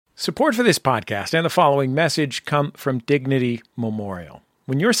Support for this podcast and the following message come from Dignity Memorial.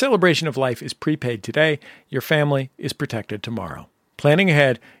 When your celebration of life is prepaid today, your family is protected tomorrow. Planning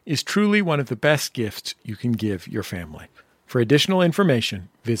ahead is truly one of the best gifts you can give your family. For additional information,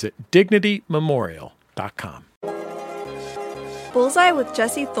 visit DignityMemorial.com. Bullseye with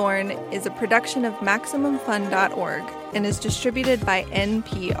Jesse Thorne is a production of MaximumFun.org and is distributed by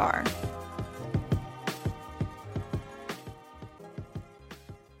NPR.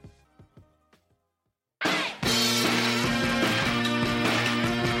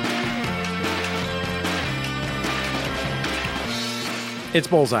 It's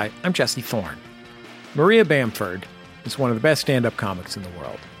Bullseye. I'm Jesse Thorne. Maria Bamford is one of the best stand-up comics in the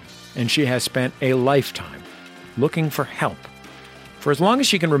world, and she has spent a lifetime looking for help. For as long as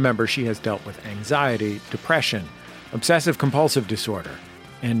she can remember, she has dealt with anxiety, depression, obsessive-compulsive disorder,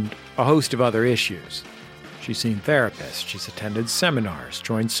 and a host of other issues. She's seen therapists, she's attended seminars,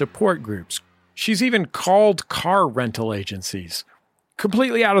 joined support groups. She's even called car rental agencies.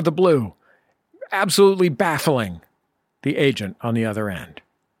 Completely out of the blue. Absolutely baffling the agent on the other end.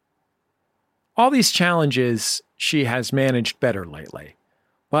 All these challenges she has managed better lately.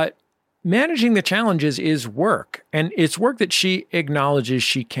 But managing the challenges is work, and it's work that she acknowledges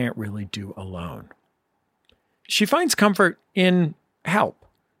she can't really do alone. She finds comfort in help,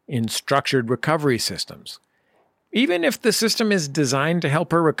 in structured recovery systems. Even if the system is designed to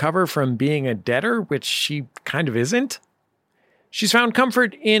help her recover from being a debtor, which she kind of isn't. She's found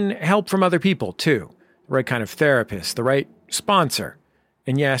comfort in help from other people, too. The right kind of therapist, the right sponsor,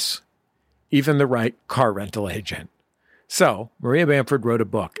 and yes, even the right car rental agent. So, Maria Bamford wrote a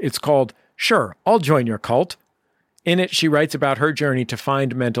book. It's called Sure, I'll Join Your Cult. In it, she writes about her journey to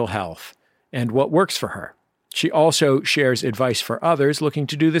find mental health and what works for her. She also shares advice for others looking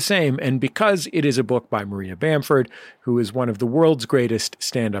to do the same, and because it is a book by Maria Bamford, who is one of the world's greatest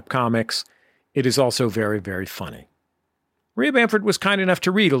stand-up comics, it is also very, very funny. Maria Bamford was kind enough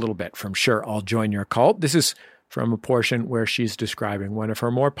to read a little bit from Sure, I'll Join Your Cult. This is from a portion where she's describing one of her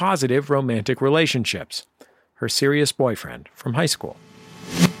more positive romantic relationships, her serious boyfriend from high school.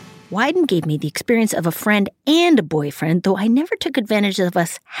 Wyden gave me the experience of a friend and a boyfriend, though I never took advantage of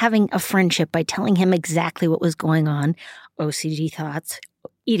us having a friendship by telling him exactly what was going on, OCD thoughts,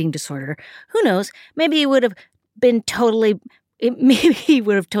 eating disorder. Who knows? Maybe he would have totally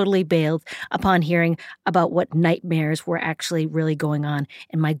bailed upon hearing about what nightmares were actually really going on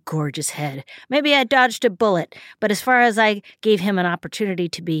in my gorgeous head. Maybe I dodged a bullet, but as far as I gave him an opportunity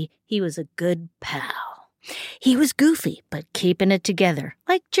to be, he was a good pal. He was goofy, but keeping it together,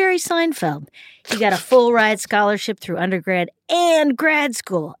 like Jerry Seinfeld. He got a full-ride scholarship through undergrad and grad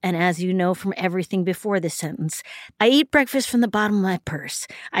school. And as you know from everything before this sentence, I eat breakfast from the bottom of my purse.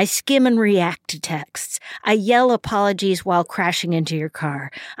 I skim and react to texts. I yell apologies while crashing into your car.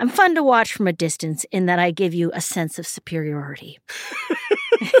 I'm fun to watch from a distance in that I give you a sense of superiority.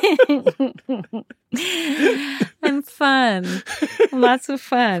 I'm fun. Lots of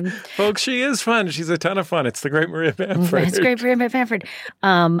fun. Folks, she is fun. She's a ton of fun. It's the great Maria Bamford. It's great Maria Bamford.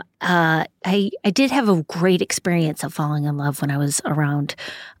 I did have a great experience of falling in love when I was around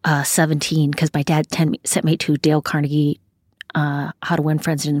 17 because my dad sent me to Dale Carnegie How to Win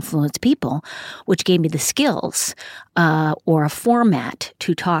Friends and Influence People, which gave me the skills or a format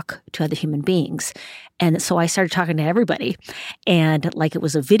to talk to other human beings. And so I started talking to everybody, and like it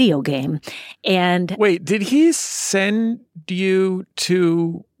was a video game. And wait, did he send you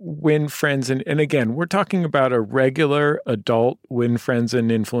to win friends? And again, we're talking about a regular adult win friends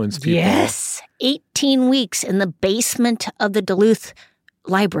and influence people. Yes, 18 weeks in the basement of the Duluth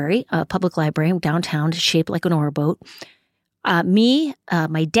Library, public library downtown, shaped like an oarboat. Me,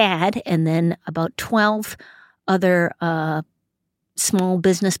 my dad, and then about 12 other small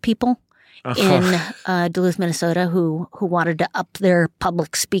business people in Duluth, Minnesota, who wanted to up their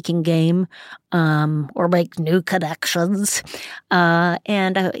public speaking game or make new connections.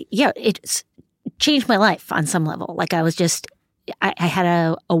 It's changed my life on some level. Like I was just, I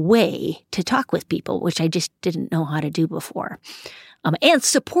had a way to talk with people, which I just didn't know how to do before. And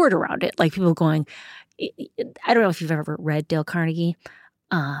support around it, like people going, I don't know if you've ever read Dale Carnegie.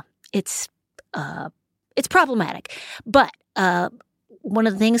 It's problematic, but one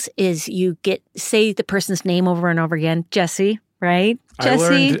of the things is you say the person's name over and over again, Jesse, right?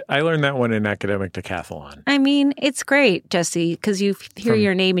 Jesse. I learned that one in academic decathlon. I mean, it's great, Jesse, because you hear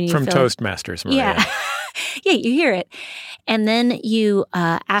your name and you from feel Toastmasters, Maria. Yeah. Yeah, you hear it. And then you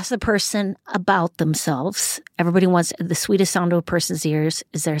ask the person about themselves. Everybody wants the sweetest sound to a person's ears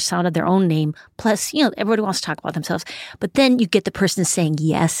is their sound of their own name. Plus, everybody wants to talk about themselves. But then you get the person saying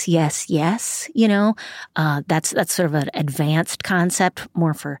yes, yes, yes. That's sort of an advanced concept,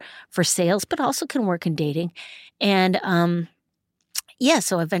 more for sales, but also can work in dating. And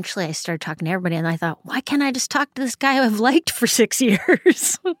so eventually I started talking to everybody, and I thought, why can't I just talk to this guy who I've liked for 6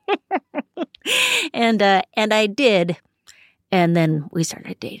 years? and I did, and then we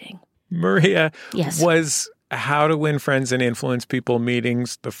started dating. Maria, yes. Was How to Win Friends and Influence People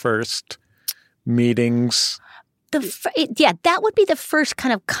meetings the first meetings? That would be the first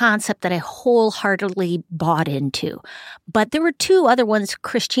kind of concept that I wholeheartedly bought into. But there were two other ones.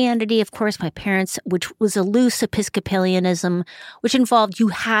 Christianity, of course, my parents, which was a loose Episcopalianism, which involved you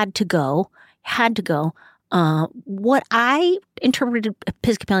had to go. What I interpreted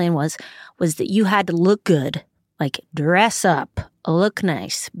Episcopalian was that you had to look good, like dress up, look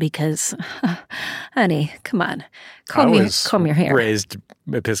nice, because, honey, come on, comb your hair. Raised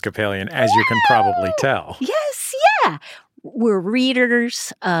Episcopalian, as you can probably tell. Yes, yeah. We're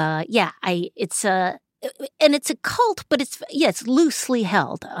readers. It's a cult, but it's loosely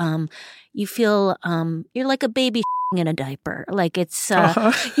held. You feel you're like a baby in a diaper. Like it's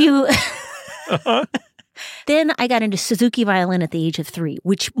you. Then I got into Suzuki violin at the age of 3,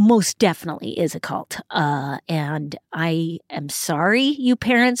 which most definitely is a cult. And I am sorry, you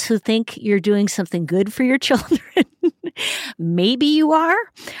parents who think you're doing something good for your children. Maybe you are.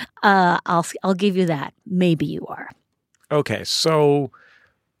 I'll give you that. Maybe you are. Okay, so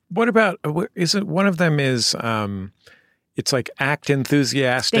what about? Is it one of them? Is it's like act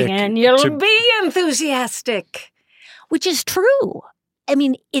enthusiastic, and you'll be enthusiastic, which is true. I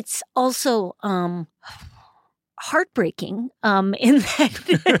mean, it's also heartbreaking in that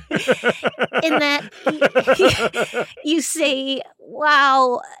you say,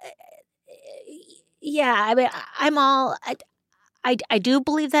 "Wow, yeah." I mean, I do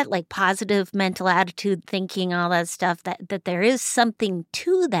believe that, like positive mental attitude, thinking, all that stuff. That there is something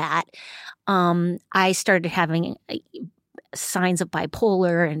to that. I started having signs of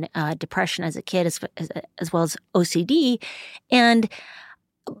bipolar and depression as a kid, as well as OCD, and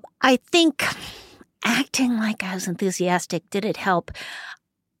I think acting like I was enthusiastic, did it help?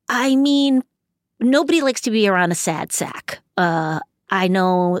 I mean, nobody likes to be around a sad sack. I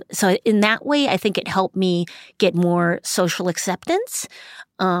know. So in that way, I think it helped me get more social acceptance.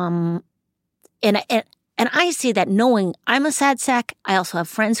 And I see that knowing I'm a sad sack. I also have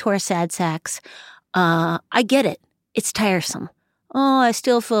friends who are sad sacks. I get it. It's tiresome. Oh, I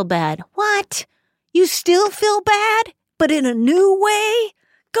still feel bad. What? You still feel bad? But in a new way?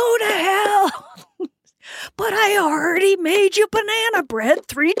 Go to hell. But I already made you banana bread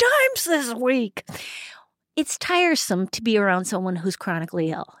 3 times this week. It's tiresome to be around someone who's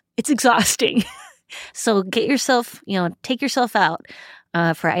chronically ill. It's exhausting. So get yourself, take yourself out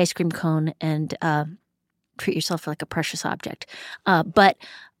for an ice cream cone and treat yourself like a precious object. But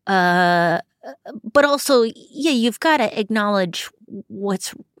also, you've got to acknowledge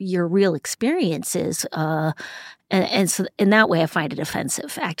what's your real experience is. And so in that way, I find it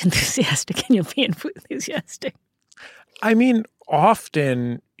offensive. Act enthusiastic and you'll be enthusiastic. I mean,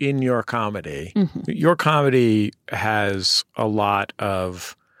 often in your comedy, your comedy has a lot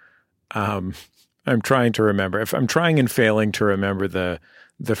of, I'm trying to remember, if I'm trying and failing to remember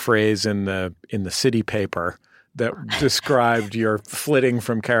the phrase in the city paper that described your flitting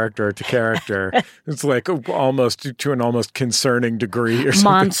from character to character. It's like almost to an almost concerning degree or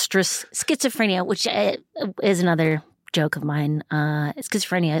something. Monstrous schizophrenia, which is another joke of mine.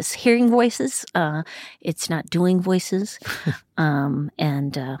 Schizophrenia is hearing voices. It's not doing voices. And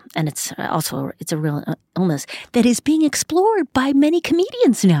it's also, it's a real illness that is being explored by many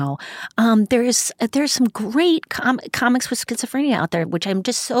comedians now. There's some great comics with schizophrenia out there, which I'm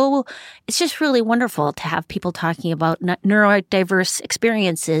just it's just really wonderful to have people talking about neurodiverse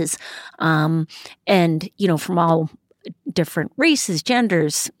experiences, and, from all different races,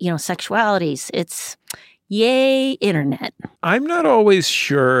 genders, sexualities. It's, yay, internet. I'm not always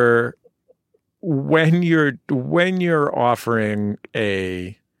sure when you're offering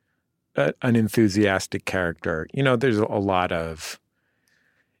an enthusiastic character. There's a lot of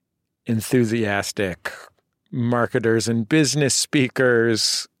enthusiastic marketers and business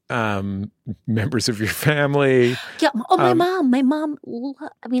speakers, members of your family. Yeah. Oh, my mom.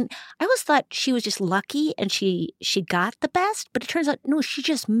 I mean, I always thought she was just lucky and she got the best, but it turns out, no, she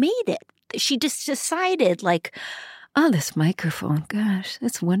just made it. She just decided, like, Oh, this microphone. Gosh,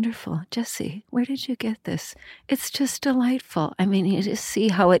 that's wonderful. Jesse, where did you get this? It's just delightful. I mean, you just see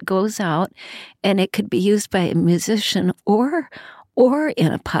how it goes out, and it could be used by a musician or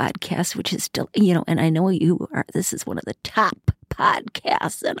in a podcast, which is, and I know this is one of the top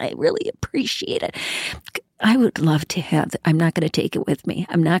podcasts, and I really appreciate it. I would love to have I'm not going to take it with me.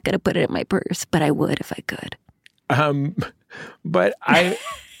 I'm not going to put it in my purse, but I would if I could. But I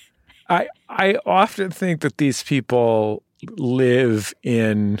often think that these people live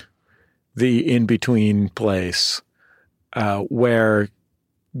in the in-between place where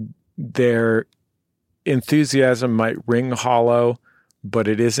their enthusiasm might ring hollow, but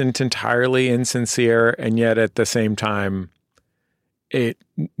it isn't entirely insincere, and yet at the same time,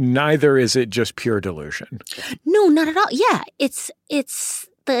 neither is it just pure delusion. No, not at all. Yeah, it's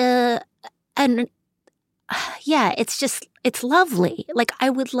lovely. Like, I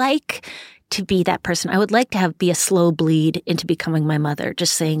would like to be that person. I would like to be a slow bleed into becoming my mother,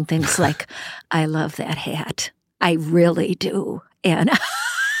 just saying things like, I love that hat. I really do. And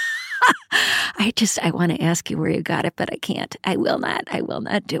I want to ask you where you got it, but I can't. I will not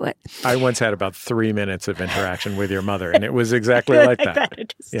do it. I once had about 3 minutes of interaction with your mother, and it was exactly like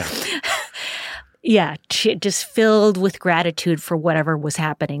that. Yeah. Yeah, just filled with gratitude for whatever was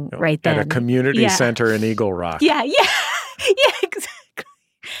happening right then. At a community center in Eagle Rock. Yeah, exactly.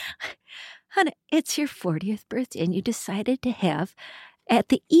 Honey, it's your 40th birthday, and you decided to have at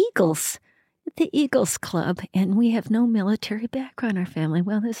the Eagles Club, and we have no military background in our family.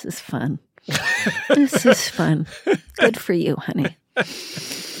 Well, this is fun. This is fun. Good for you, honey.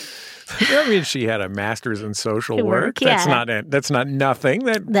 I mean, she had a master's in social work. Yeah. That's not nothing.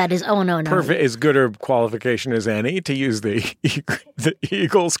 That is, oh, no. Perfect, as good a qualification as any to use the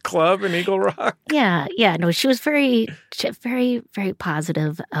Eagles Club in Eagle Rock. Yeah. No, she was very, very, very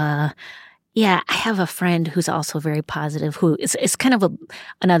positive. Yeah, I have a friend who's also very positive, who is kind of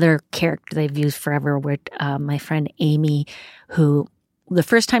another character they've used forever, where my friend Amy, who the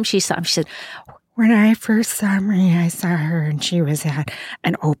first time she saw him, she said, when I first saw Maria, I saw her and she was at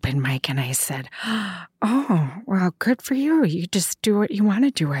an open mic, and I said, oh, well, good for you. You just do what you want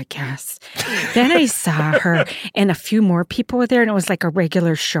to do, I guess. Then I saw her and a few more people were there, and it was like a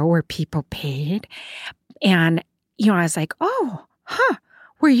regular show where people paid. And, I was like, oh, huh.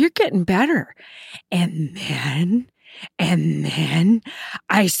 Well, you're getting better. And then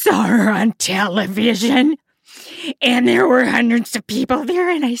I saw her on television, and there were hundreds of people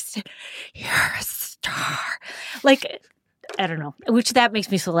there, and I said, you're a star. Like, I don't know, which that makes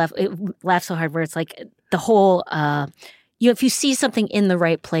me so laugh so hard, where it's like the whole, if you see something in the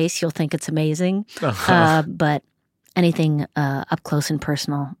right place, you'll think it's amazing. But anything up close and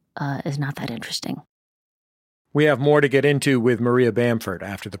personal is not that interesting. We have more to get into with Maria Bamford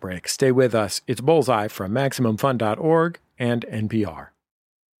after the break. Stay with us. It's Bullseye from MaximumFun.org and NPR.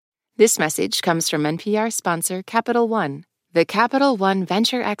 This message comes from NPR sponsor Capital One. The Capital One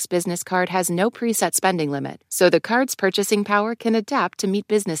Venture X business card has no preset spending limit, so the card's purchasing power can adapt to meet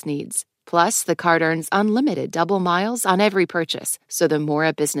business needs. Plus, the card earns unlimited double miles on every purchase, so the more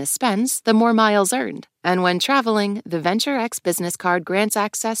a business spends, the more miles earned. And when traveling, the Venture X business card grants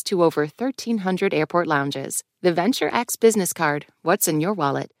access to over 1,300 airport lounges. The Venture X business card, what's in your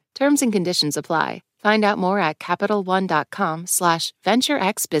wallet? Terms and conditions apply. Find out more at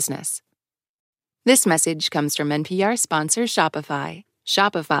CapitalOne.com/VentureXBusiness. This message comes from NPR sponsor Shopify.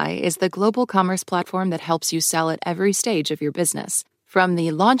 Shopify is the global commerce platform that helps you sell at every stage of your business. From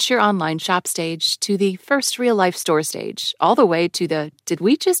the launch your online shop stage to the first real-life store stage, all the way to the did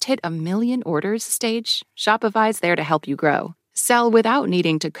we just hit 1 million orders stage, Shopify's there to help you grow. Sell without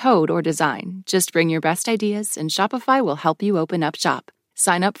needing to code or design. Just bring your best ideas and Shopify will help you open up shop.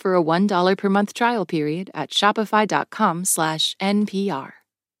 Sign up for a $1 per month trial period at shopify.com/NPR.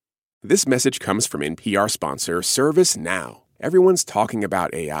 This message comes from NPR sponsor ServiceNow. Everyone's talking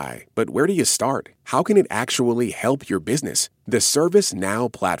about AI, but where do you start? How can it actually help your business? The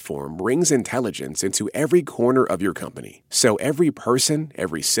ServiceNow platform brings intelligence into every corner of your company, so every person,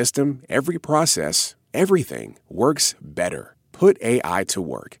 every system, every process, everything works better. Put AI to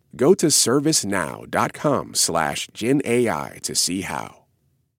work. Go to servicenow.com/GenAI to see how.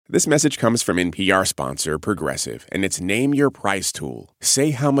 This message comes from NPR sponsor Progressive, and it's Name Your Price tool.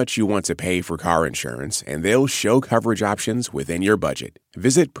 Say how much you want to pay for car insurance, and they'll show coverage options within your budget.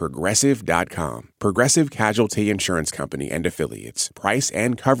 Visit Progressive.com. Progressive Casualty Insurance Company and Affiliates. Price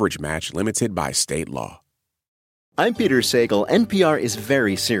and coverage match limited by state law. I'm Peter Sagal. NPR is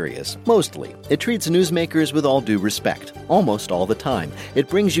very serious, mostly. It treats newsmakers with all due respect, almost all the time. It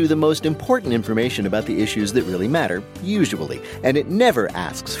brings you the most important information about the issues that really matter, usually. And it never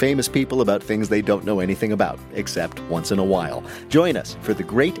asks famous people about things they don't know anything about, except once in a while. Join us for The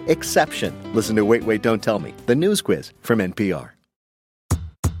Great Exception. Listen to Wait, Wait, Don't Tell Me, the news quiz from NPR.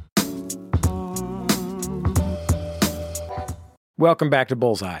 Welcome back to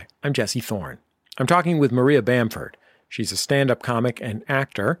Bullseye. I'm Jesse Thorne. I'm talking with Maria Bamford. She's a stand-up comic and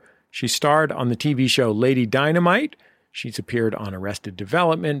actor. She starred on the TV show Lady Dynamite. She's appeared on Arrested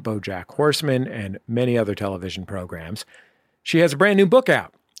Development, BoJack Horseman, and many other television programs. She has a brand new book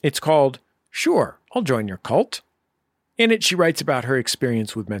out. It's called Sure, I'll Join Your Cult. In it, she writes about her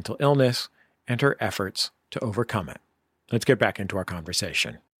experience with mental illness and her efforts to overcome it. Let's get back into our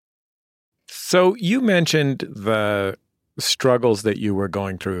conversation. So you mentioned the struggles that you were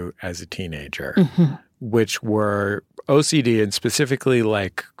going through as a teenager, which were OCD and specifically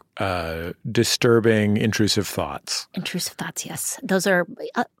like disturbing, intrusive thoughts. Intrusive thoughts, yes. Those are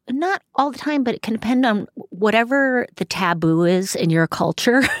not all the time, but it can depend on whatever the taboo is in your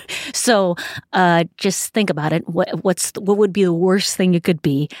culture. So just think about it. What would be the worst thing it could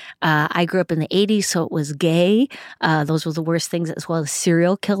be? I grew up in the 80s, so it was gay. Those were the worst things, as well as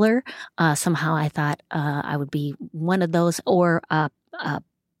serial killer. Somehow I thought I would be one of those, or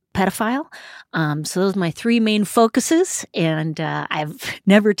pedophile. So those are my three main focuses, and I've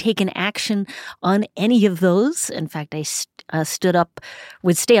never taken action on any of those. In fact, I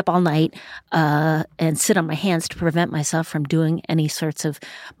would stay up all night and sit on my hands to prevent myself from doing any sorts of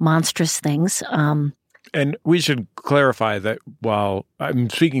monstrous things. And we should clarify that while I'm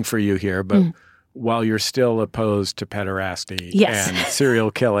speaking for you here, but while you're still opposed to pederasty and serial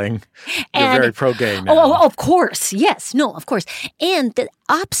killing, you're very pro-gay now. Oh, of course. Yes. No, of course. And the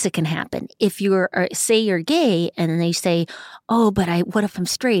opposite can happen. If say you're gay and then they say, oh, but what if I'm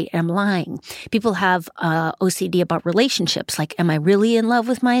straight and I'm lying? People have OCD about relationships. Like, am I really in love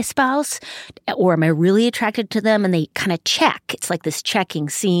with my spouse? Or am I really attracted to them? And they kind of check. It's like this checking,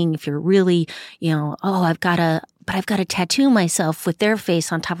 seeing if you're really, I've got to tattoo myself with their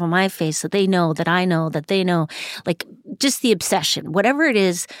face on top of my face so they know that I know that they know. Like, just the obsession, whatever it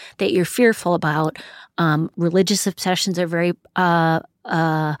is that you're fearful about. Religious obsessions are very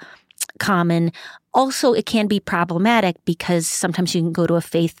common. Also, it can be problematic because sometimes you can go to a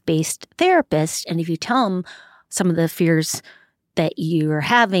faith-based therapist, and if you tell them some of the fears that you're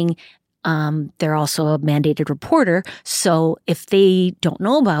having, they're also a mandated reporter. So if they don't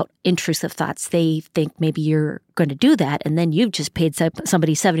know about intrusive thoughts, they think maybe you're going to do that. And then you've just paid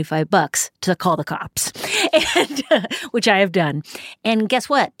somebody $75 to call the cops, and which I have done. And guess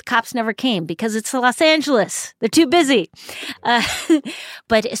what? The cops never came because it's Los Angeles. They're too busy.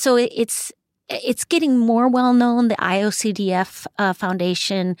 But so it's getting more well known. The IOCDF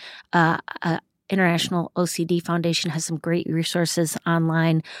Foundation, International OCD Foundation, has some great resources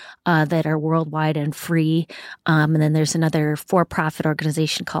online that are worldwide and free. And then there's another for-profit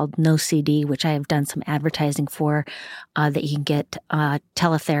organization called NoCD, which I have done some advertising for, that you can get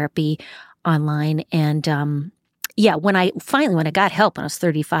teletherapy online. And when I got help when I was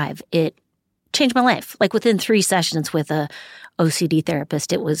 35, it changed my life. Like within 3 sessions with a OCD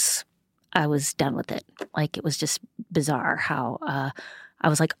therapist, I was done with it. Like, it was just bizarre how I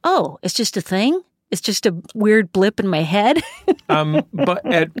was like, oh, it's just a thing? It's just a weird blip in my head? But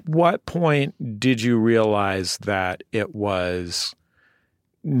at what point did you realize that it was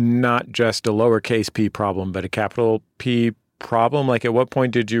not just a lowercase p problem, but a capital P problem? Like, at what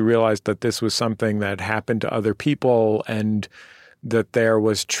point did you realize that this was something that happened to other people and that there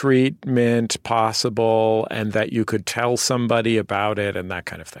was treatment possible and that you could tell somebody about it and that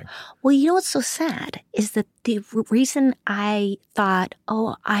kind of thing? Well, you know what's so sad is that the reason I thought,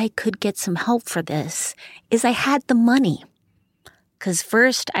 oh, I could get some help for this is I had the money. Because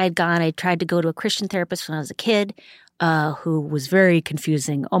first I tried to go to a Christian therapist when I was a kid, who was very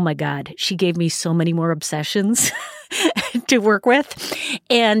confusing. Oh my God, she gave me so many more obsessions to work with.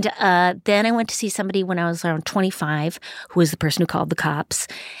 And then I went to see somebody when I was around 25, who was the person who called the cops.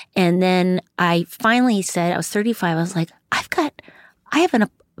 And then I finally said, I was 35, I was like, I have a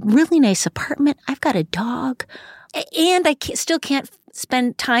really nice apartment, I've got a dog, and I still can't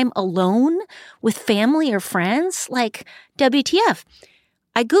spend time alone with family or friends. Like, WTF.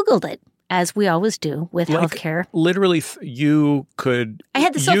 I Googled it, as we always do with healthcare. Literally, you could... I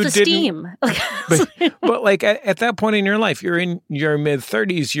had the self-esteem. But like at that point in your life, you're in your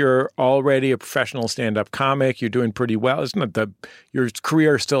mid-30s, you're already a professional stand-up comic, you're doing pretty well. It's not that your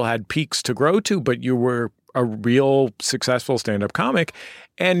career still had peaks to grow to, but you were a real successful stand-up comic,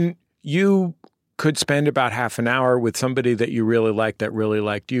 and you could spend about half an hour with somebody that you really liked, that really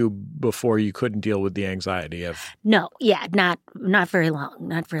liked you, before you couldn't deal with the anxiety of. No, yeah, not very long,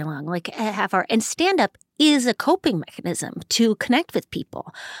 like a half hour. And stand-up is a coping mechanism to connect with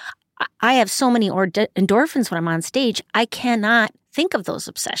people. I have so many endorphins when I'm on stage, I cannot think of those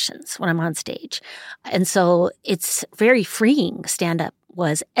obsessions when I'm on stage. And so it's very freeing, stand-up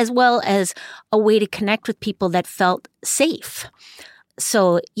was, as well as a way to connect with people that felt safe.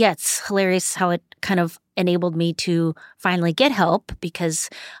 So, yeah, it's hilarious how it kind of enabled me to finally get help, because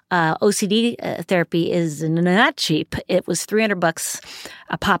OCD therapy is not cheap. It was $300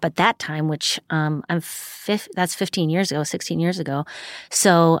 a pop at that time, which that's 15 years ago, 16 years ago.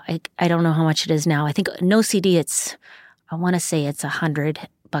 So I don't know how much it is now. I think no CD, I want to say it's $100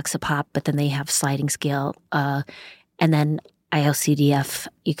 a pop, but then they have sliding scale. And then ILCDF,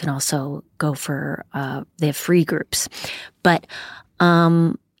 you can also go for, they have free groups. But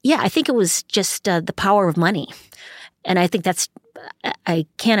yeah, I think it was just the power of money. And I think I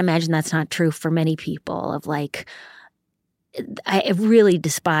can't imagine that's not true for many people, of like, I really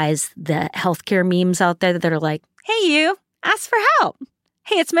despise the healthcare memes out there that are like, hey, you, ask for help.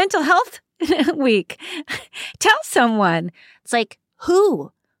 Hey, it's mental health week. Tell someone. It's like,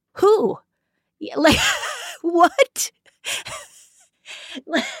 who? Like, what?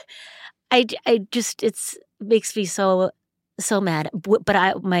 I just, it makes me so mad.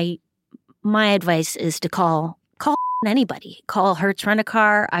 But my advice is to call anybody. Call Hertz Rent a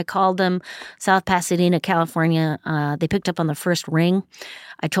Car. I called them, South Pasadena, California. They picked up on the first ring.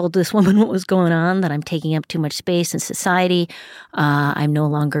 I told this woman what was going on, that I'm taking up too much space in society. I'm no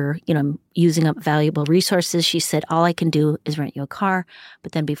longer, I'm using up valuable resources. She said, all I can do is rent you a car.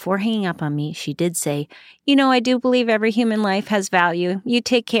 But then before hanging up on me, she did say, I do believe every human life has value. You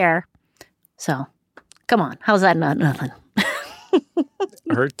take care. So, come on. How's that not nothing?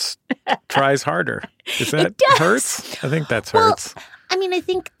 Hertz tries harder. Is that Hertz? I think that's Hertz. Well, I mean, I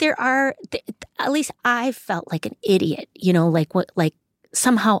think there are, at least I felt like an idiot, like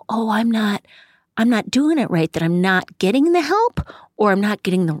somehow, I'm not doing it right, that I'm not getting the help, or I'm not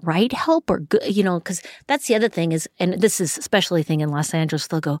getting the right help, or good, because that's the other thing is, and this is especially a thing in Los Angeles,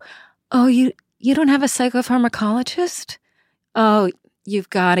 they'll go, oh, you don't have a psychopharmacologist? Oh,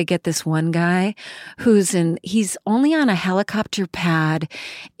 you've got to get this one guy he's only on a helicopter pad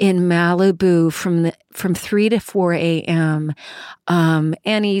in Malibu from 3 to 4 a.m.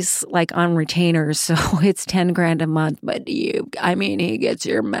 And he's like on retainers. So it's $10,000 a month, but he gets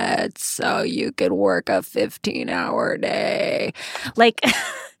your meds so you can work a 15-hour day.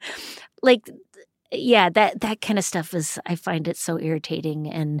 Yeah, that kind of stuff I find it so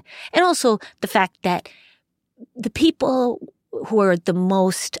irritating. And also the fact that the people who are the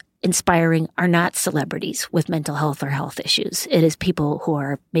most inspiring are not celebrities with mental health or health issues. It is people who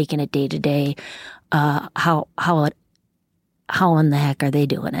are making it day to day. How in the heck are they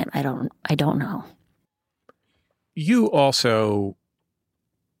doing it? I don't know. You also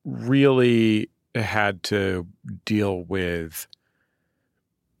really had to deal with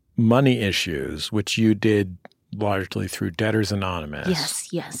money issues, which you did largely through Debtors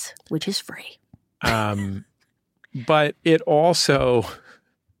Anonymous. Yes, which is free. But it also,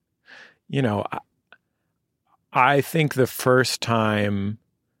 I think the first time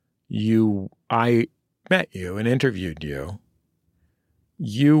I met you and interviewed you,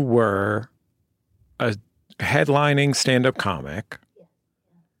 you were a headlining stand-up comic.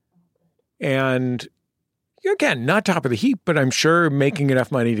 And again, not top of the heap, but I'm sure making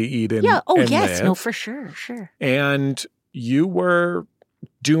enough money to eat and yes, live. no, for sure. And you were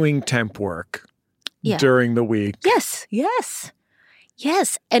doing temp work during the week. Yes.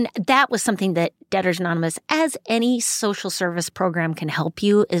 And that was something that Debtors Anonymous, as any social service program can help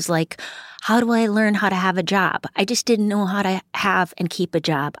you, is like, how do I learn how to have a job? I just didn't know how to have and keep a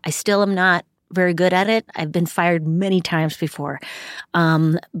job. I still am not very good at it. I've been fired many times before.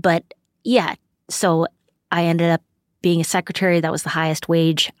 But yeah, so I ended up being a secretary. That was the highest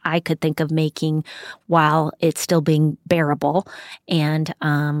wage I could think of making while it's still being bearable. And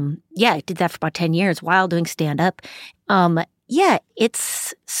I did that for about 10 years while doing stand-up.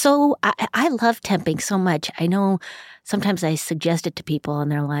 It's so, I love temping so much. I know sometimes I suggest it to people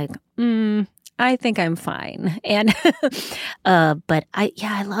and they're like, I think I'm fine. And, but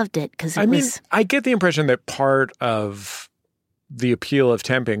I loved it because I get the impression that part of the appeal of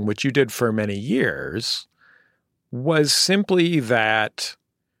temping, which you did for many years, was simply that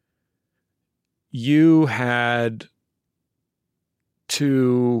you had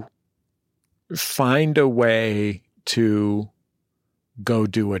to find a way to go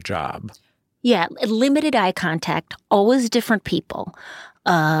do a job. Yeah, limited eye contact, always different people.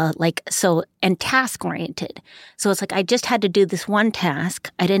 And task oriented. So it's like I just had to do this one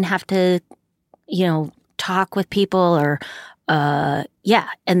task. I didn't have to, talk with people or,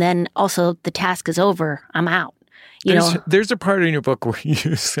 And then also the task is over. I'm out. There's a part in your book where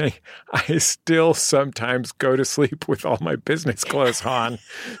you say, I still sometimes go to sleep with all my business clothes on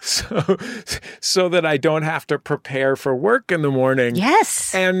so that I don't have to prepare for work in the morning.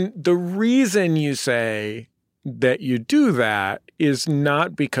 Yes. And the reason you say that you do that is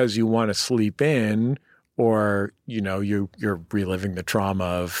not because you want to sleep in or, you're reliving the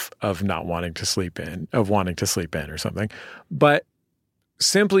trauma of not wanting to sleep in, of wanting to sleep in or something, but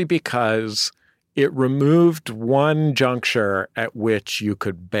simply because it removed one juncture at which you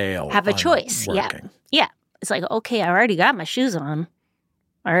could bail. Have a choice. Working. Yeah. It's like, okay, I already got my shoes on.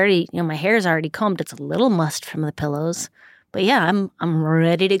 I already, my hair's already combed. It's a little mussed from the pillows. But yeah, I'm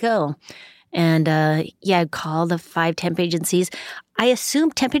ready to go. And I called the 5 temp agencies. I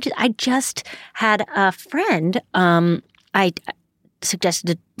assumed temp agencies. I just had a friend. I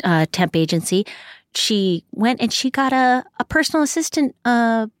suggested a temp agency. She went and she got a personal assistant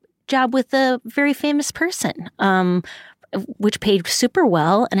job with a very famous person, which paid super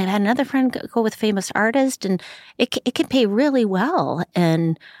well. And I've had another friend go with a famous artist, and it can pay really well.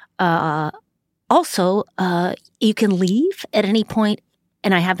 And also, you can leave at any point.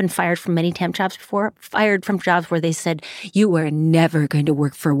 And I have been fired from many temp jobs before, fired from jobs where they said, you are never going to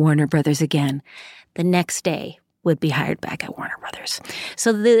work for Warner Brothers again. The next day would be hired back at Warner Brothers.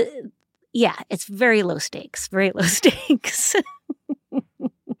 So it's very low stakes, very low stakes.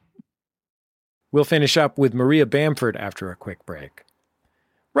 We'll finish up with Maria Bamford after a quick break.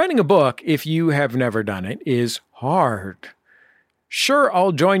 Writing a book, if you have never done it, is hard. Sure,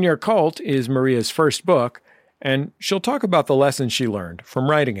 I'll Join Your Cult is Maria's first book, and she'll talk about the lessons she learned from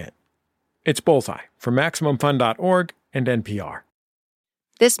writing it. It's Bullseye from MaximumFun.org and NPR.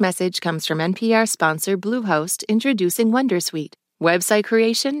 This message comes from NPR sponsor Bluehost, introducing Wondersuite. Website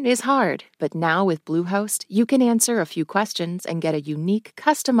creation is hard, but now with Bluehost, you can answer a few questions and get a unique,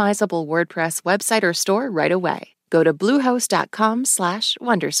 customizable WordPress website or store right away. Go to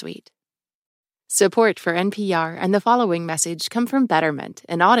bluehost.com/Wondersuite. Support for NPR and the following message come from Betterment,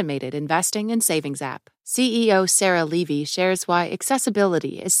 an automated investing and savings app. CEO Sarah Levy shares why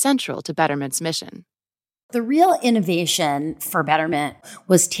accessibility is central to Betterment's mission. The real innovation for Betterment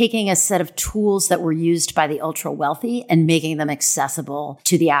was taking a set of tools that were used by the ultra wealthy and making them accessible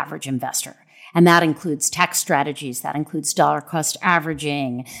to the average investor. And that includes tax strategies, that includes dollar cost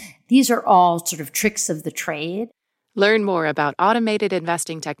averaging. These are all sort of tricks of the trade. Learn more about automated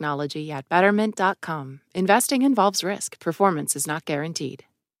investing technology at Betterment.com. Investing involves risk. Performance is not guaranteed.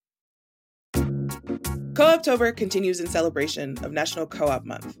 Co-Optober continues in celebration of National Co-op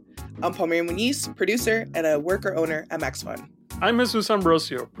Month. I'm Palmira Muniz, producer and a worker-owner at Max Fun. I'm Jesus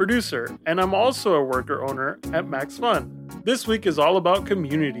Ambrosio, producer, and I'm also a worker-owner at Max Fun. This week is all about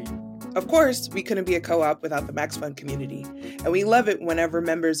community. Of course, we couldn't be a co-op without the Max Fun community, and we love it whenever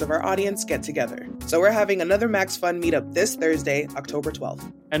members of our audience get together. So we're having another Max Fun meetup this Thursday, October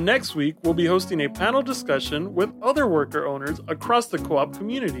 12th. And next week, we'll be hosting a panel discussion with other worker owners across the co-op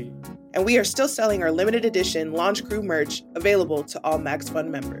community. And we are still selling our limited edition Launch Crew merch available to all Max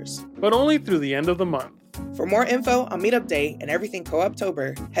Fun members. But only through the end of the month. For more info on Meetup Day and everything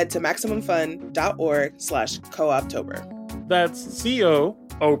Co-Optober, head to MaximumFun.org/Co-Optober. That's COOPTOBER.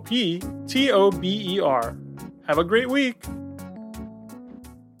 Have a great week.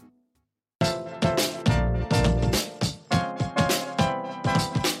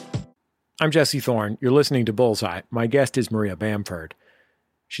 I'm Jesse Thorne. You're listening to Bullseye. My guest is Maria Bamford.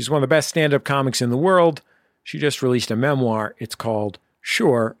 She's one of the best stand-up comics in the world. She just released a memoir. It's called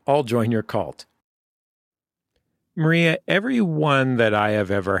Sure, I'll Join Your Cult. Maria, everyone that I have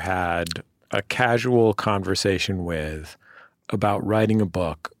ever had a casual conversation with about writing a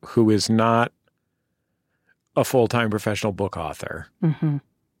book who is not a full-time professional book author,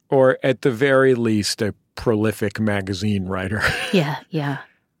 or at the very least a prolific magazine writer,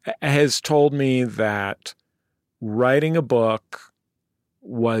 has told me that writing a book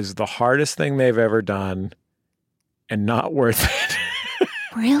was the hardest thing they've ever done and not worth it.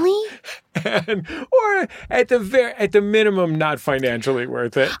 Really? Or at the minimum, not financially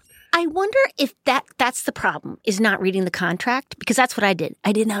worth it. I wonder if that's the problem, is not reading the contract, because that's what I did.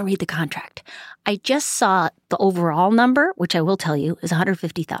 I did not read the contract. I just saw the overall number, which I will tell you is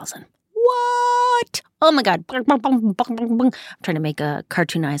 $150,000. What? Oh my God. I'm trying to make a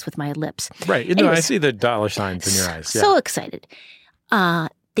cartoon eyes with my lips. Right. Anyways, I see the dollar signs in your eyes. Yeah. So excited.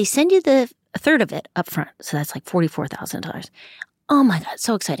 They send you a third of it up front. So that's like $44,000. Oh my God,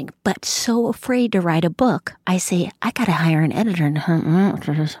 so exciting. But so afraid to write a book. I say, I got to hire an editor. And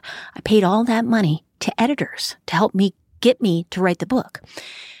I paid all that money to editors to help me get me to write the book.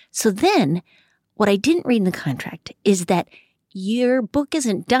 So then what I didn't read in the contract is that your book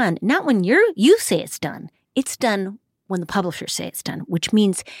isn't done. Not when you say it's done. It's done when the publishers say it's done, which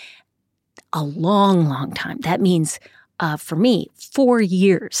means a long, long time. That means for me, 4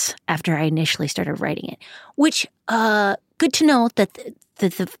 years after I initially started writing it, which good to know that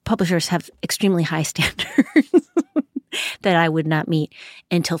the publishers have extremely high standards that I would not meet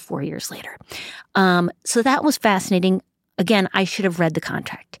until 4 years later. So that was fascinating. Again, I should have read the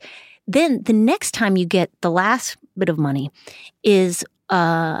contract. Then the next time you get the last bit of money is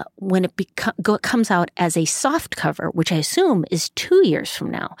when it comes out as a soft cover, which I assume is 2 years from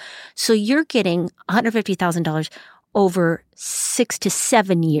now. So you're getting $150,000 over 6 to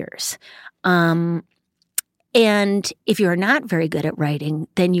 7 years. And if you're not very good at writing,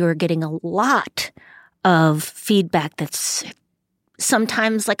 then you're getting a lot of feedback that's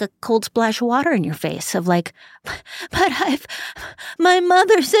sometimes like a cold splash of water in your face of like, but my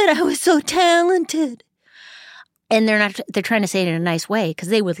mother said I was so talented. And they're trying to say it in a nice way because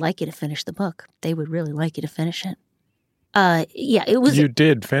they would like you to finish the book. They would really like you to finish it. Yeah, it was. You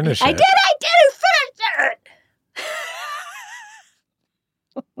did finish it. I did finish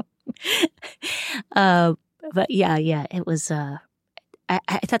it. But yeah, it was, I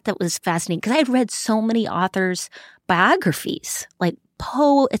thought that was fascinating because I had read so many authors' biographies, like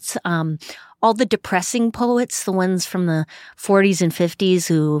poets, all the depressing poets, the ones from the 40s and 50s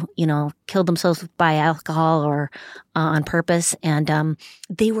who, killed themselves by alcohol or on purpose. And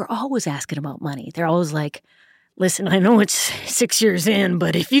they were always asking about money. They're always like, listen, I know it's 6 years in,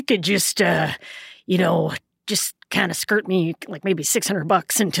 but if you could just, just kind of skirt me like maybe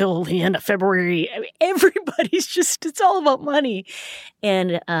 $600 until the end of February. I mean, everybody's just, it's all about money.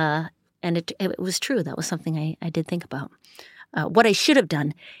 And it was true. That was something I did think about. What I should have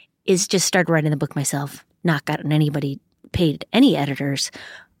done is just started writing the book myself, not gotten anybody, paid any editors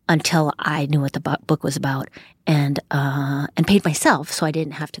until I knew what the book was about and paid myself so I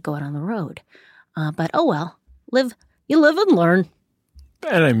didn't have to go out on the road. But oh well, you live and learn.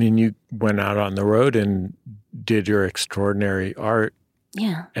 And I mean, you went out on the road and did your extraordinary art,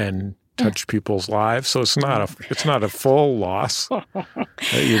 and touched people's lives. So it's not a full loss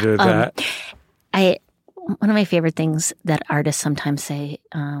that you did that. One of my favorite things that artists sometimes say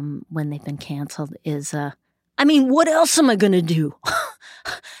when they've been canceled is, what else am I going to do?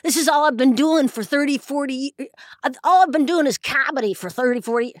 This is all I've been doing for 30, 40 years. All I've been doing is comedy for 30,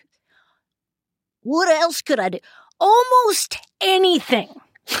 40 years. What else could I do? Almost anything.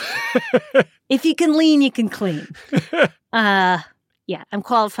 If you can lean, you can clean. I'm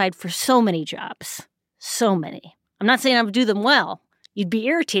qualified for so many jobs. So many. I'm not saying I would do them well. You'd be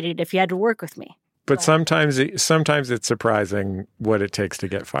irritated if you had to work with me. But sometimes it's surprising what it takes to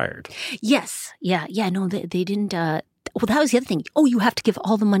get fired. Yes. Yeah. No, they didn't. Well, that was the other thing. Oh, you have to give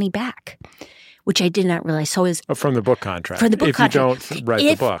all the money back, which I did not realize. So from the book contract. From the book contract. If you don't write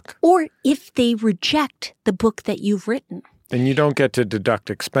the book. Or if they reject the book that you've written. Then you don't get to deduct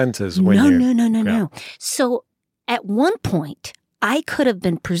expenses when No. So at one point, I could have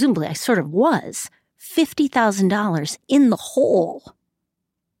been, presumably, I sort of was, $50,000 in the hole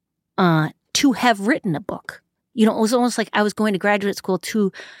to have written a book. It was almost like I was going to graduate school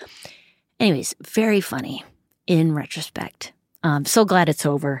to, anyways, very funny in retrospect. So glad it's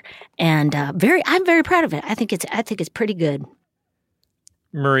over, and I'm very proud of it. I think it's pretty good.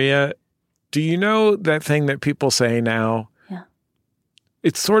 Maria, do you know that thing that people say now? Yeah.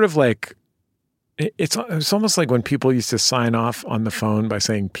 It's sort of like it's almost like when people used to sign off on the phone by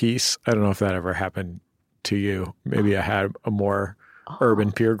saying peace. I don't know if that ever happened to you. Maybe I had a more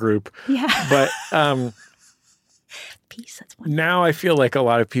urban peer group. Yeah. But peace. That's wonderful. Now I feel like a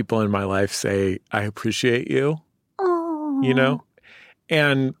lot of people in my life say, I appreciate you. Oh.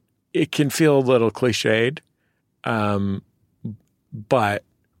 And it can feel a little cliched. But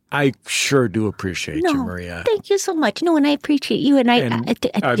I sure do appreciate you, Maria. Thank you so much. No, and I appreciate you. And I'm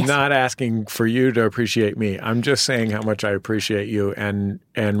not asking for you to appreciate me. I'm just saying how much I appreciate you and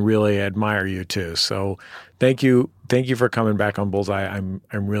really admire you too. So thank you. Thank you for coming back on Bullseye. I'm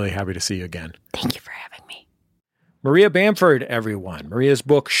really happy to see you again. Thank you for having me. Maria Bamford, everyone. Maria's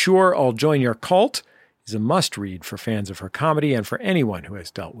book, Sure, I'll Join Your Cult, is a must-read for fans of her comedy and for anyone who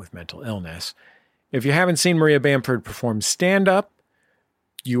has dealt with mental illness. If you haven't seen Maria Bamford perform stand-up,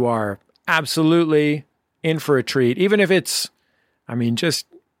 you are absolutely in for a treat. Even if it's,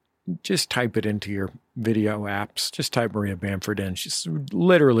 just type it into your video apps. Just type Maria Bamford in. She's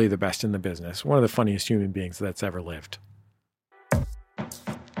literally the best in the business. One of the funniest human beings that's ever lived.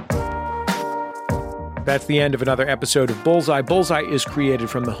 That's the end of another episode of Bullseye. Bullseye is created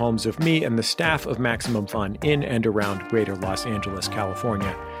from the homes of me and the staff of Maximum Fun in and around greater Los Angeles,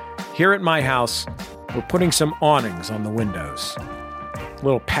 California. Here at my house, we're putting some awnings on the windows. A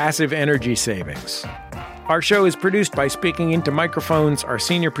little passive energy savings. Our show is produced by Speaking Into Microphones. Our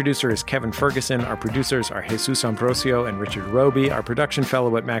senior producer is Kevin Ferguson. Our producers are Jesus Ambrosio and Richard Roby. Our production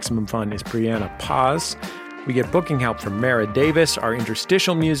fellow at Maximum Fun is Brianna Paz. We get booking help from Mara Davis. Our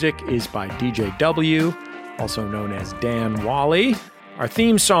interstitial music is by DJ W, also known as Dan Wally. Our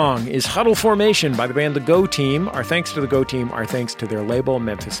theme song is Huddle Formation by the band The Go Team. Our thanks to The Go Team. Our thanks to their label,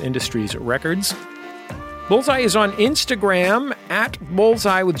 Memphis Industries Records. Bullseye is on Instagram at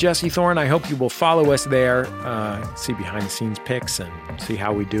Bullseye with Jesse Thorne. I hope you will follow us there, see behind-the-scenes pics and see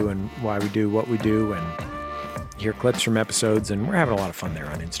how we do and why we do what we do and hear clips from episodes. And we're having a lot of fun there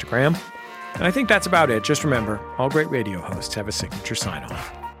on Instagram. And I think that's about it. Just remember, all great radio hosts have a signature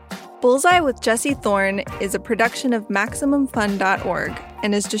sign-off. Bullseye with Jesse Thorne is a production of MaximumFun.org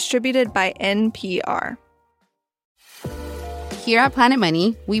and is distributed by NPR. Here at Planet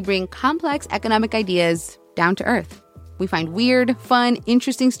Money, we bring complex economic ideas down to earth. We find weird, fun,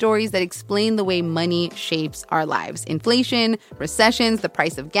 interesting stories that explain the way money shapes our lives. Inflation, recessions, the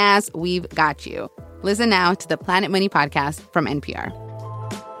price of gas, we've got you. Listen now to the Planet Money podcast from NPR.